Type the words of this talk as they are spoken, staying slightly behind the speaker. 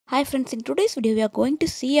Hi friends, in today's video we are going to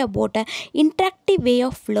see about an interactive way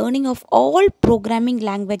of learning of all programming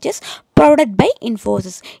languages provided by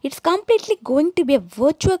Infosys. It's completely going to be a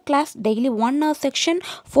virtual class daily 1 hour section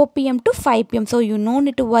 4 p.m. to 5 p.m. So you no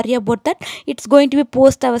need to worry about that. It's going to be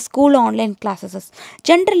post our school online classes.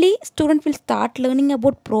 Generally, students will start learning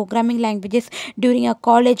about programming languages during our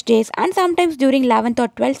college days and sometimes during 11th or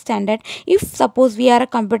 12th standard if suppose we are a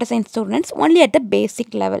computer science students only at the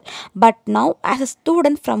basic level. But now as a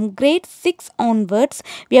student from grade 6 onwards,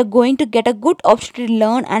 we are going to get a good opportunity to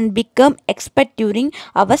learn and become expert during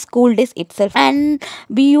our school days itself. And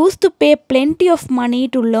we used to pay plenty of money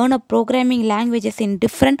to learn a programming languages in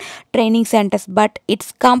different training centers, but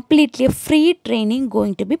it's completely free training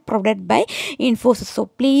going to be provided by Infosys. So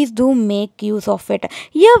please do make use of it.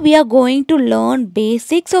 Here we are going to learn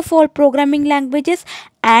basics of all programming languages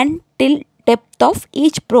and till depth of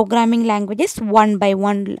each programming languages one by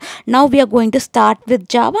one. Now we are going to start with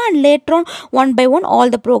Java and later on one by one all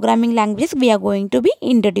the programming languages we are going to be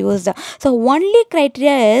introduced. So only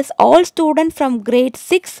criteria is all students from grade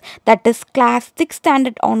 6, that is class 6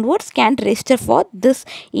 standard onwards, can register for this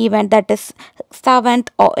event, that is 7th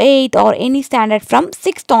or 8th or any standard from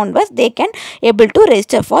 6th onwards they can able to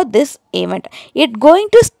register for this event. It going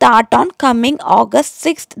to start on coming August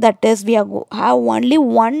 6th, that is we are have only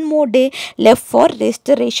one more day left for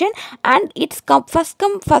registration and it's first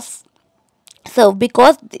come first. So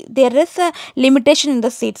because there is a limitation in the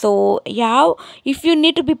seat, so if you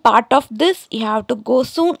need to be part of this you have to go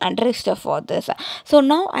soon and register for this. So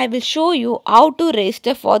now I will show you how to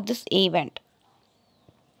register for this event,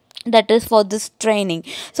 that is for this training.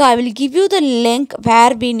 So I will give you the link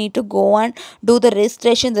where we need to go and do the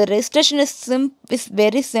registration. The registration is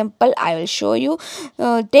very simple. I will show you.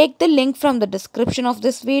 Take the link from the description of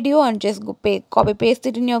this video and just copy paste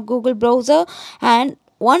it in your Google browser, and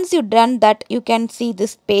once you done that you can see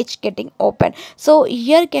this page getting open. So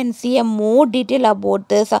here you can see a more detail about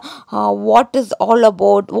this, what is all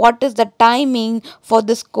about, what is the timing for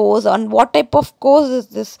this course and what type of course is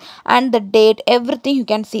this and the date, everything you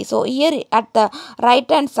can see. So here at the right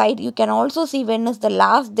hand side you can also see when is the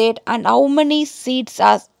last date and how many seats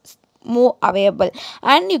are more available,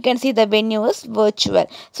 and you can see the venue is virtual.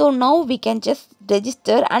 So now we can just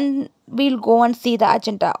register and we'll go and see the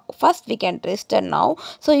agenda. First we can register now.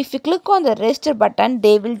 So if you click on the register button,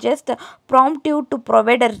 they will just prompt you to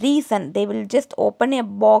provide a reason. They will just open a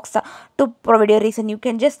box to provide a reason. You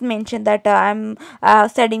can just mention that I'm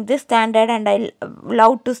studying this standard and I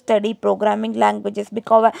love to study programming languages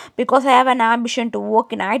because I have an ambition to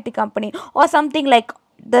work in IT company or something, like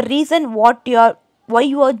the reason why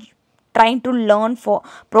you are trying to learn for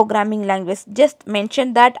programming language. Just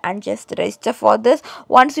mention that and just register for this.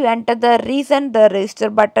 Once you enter the reason, the register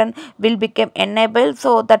button will become enabled.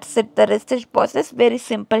 So that's it, the registration process very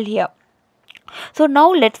simple here. So now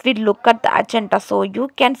let's look at the agenda. So you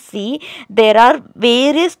can see there are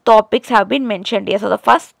various topics have been mentioned here. So the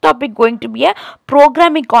first topic going to be a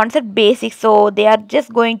programming concept basics. So they are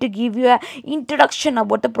just going to give you a introduction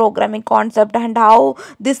about the programming concept and how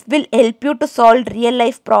this will help you to solve real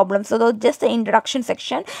life problems. So that's just the introduction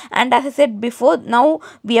section. And as I said before, now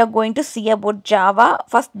we are going to see about Java,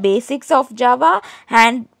 first basics of Java,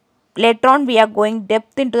 and later on we are going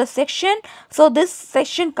depth into the section. So this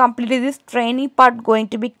section completely, this training part going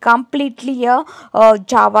to be completely a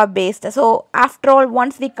Java based. So after all,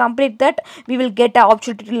 once we complete that, we will get an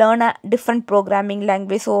opportunity to learn a different programming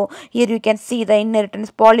language. So here you can see the inheritance,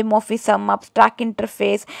 polymorphism, abstract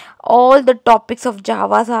interface, all the topics of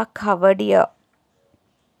Java are covered here.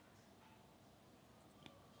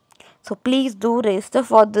 So please do register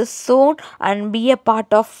for this soon and be a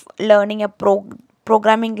part of learning a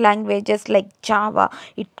programming languages like Java.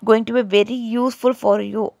 It's going to be very useful for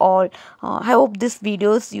you all. I hope this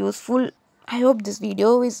video is useful. I hope this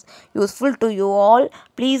video is useful to you all.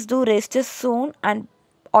 Please do register soon and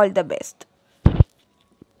all the best.